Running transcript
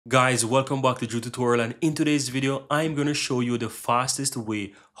Guys, welcome back to Drew Tutorial, and in today's video I'm going to show you the fastest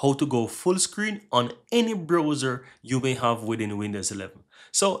way how to go full screen on any browser you may have within Windows 11.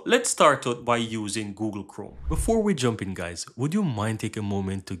 So let's start out by using Google Chrome. Before we jump in guys, would you mind take a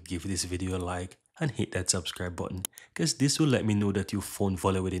moment to give this video a like and hit that subscribe button, because this will let me know that you found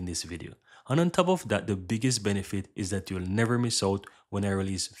value within this video. And on top of that, the biggest benefit is that you'll never miss out when I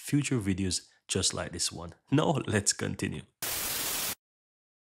release future videos just like this one. Now let's continue.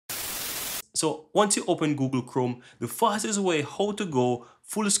 So once you open Google Chrome, the fastest way how to go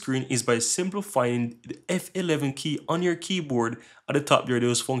full screen is by simplifying the F11 key on your keyboard at the top there.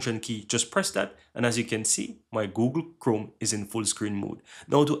 There's function key. Just press that, and as you can see, my Google Chrome is in full screen mode.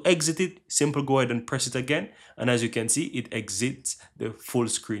 Now to exit it, simple go ahead and press it again, and as you can see, it exits the full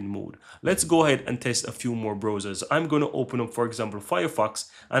screen mode. Let's go ahead and test a few more browsers. I'm going to open up, for example, Firefox,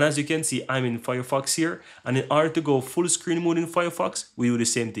 and as you can see, I'm in Firefox here, and in order to go full screen mode in Firefox, we do the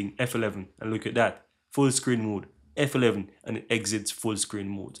same thing, F11, and look at that, full screen mode. F11 and it exits full screen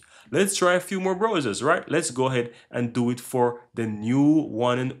mode. Let's try a few more browsers, right? Let's go ahead and do it for the new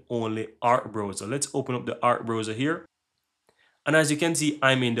one and only Art browser. Let's open up the Art browser here. And as you can see,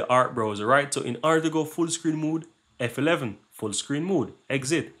 I'm in the Art browser, right? So in order to go full screen mode, F11, full screen mode,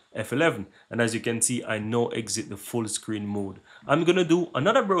 exit, F11. And as you can see, I now exit the full screen mode. I'm gonna do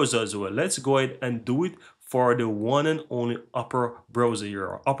another browser as well. Let's go ahead and do it for the one and only Opera browser here,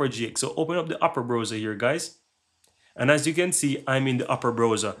 or Opera GX. So open up the Opera browser here, guys. And as you can see, I'm in the Opera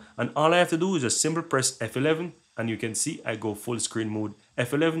browser, and all I have to do is just simple press F11, and you can see I go full screen mode,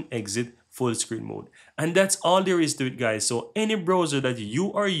 F11, exit, full screen mode. And that's all there is to it, guys. So any browser that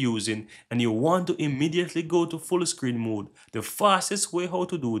you are using and you want to immediately go to full screen mode, the fastest way how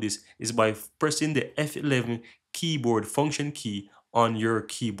to do this is by pressing the F11 keyboard function key on your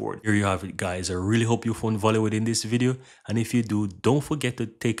keyboard. Here you have it, guys. I really hope you found value within this video, and if you do, don't forget to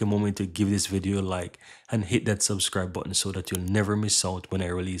take a moment to give this video a like and hit that subscribe button so that you'll never miss out when I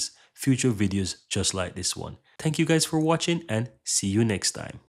release future videos just like this one. Thank you guys for watching, and see you next time.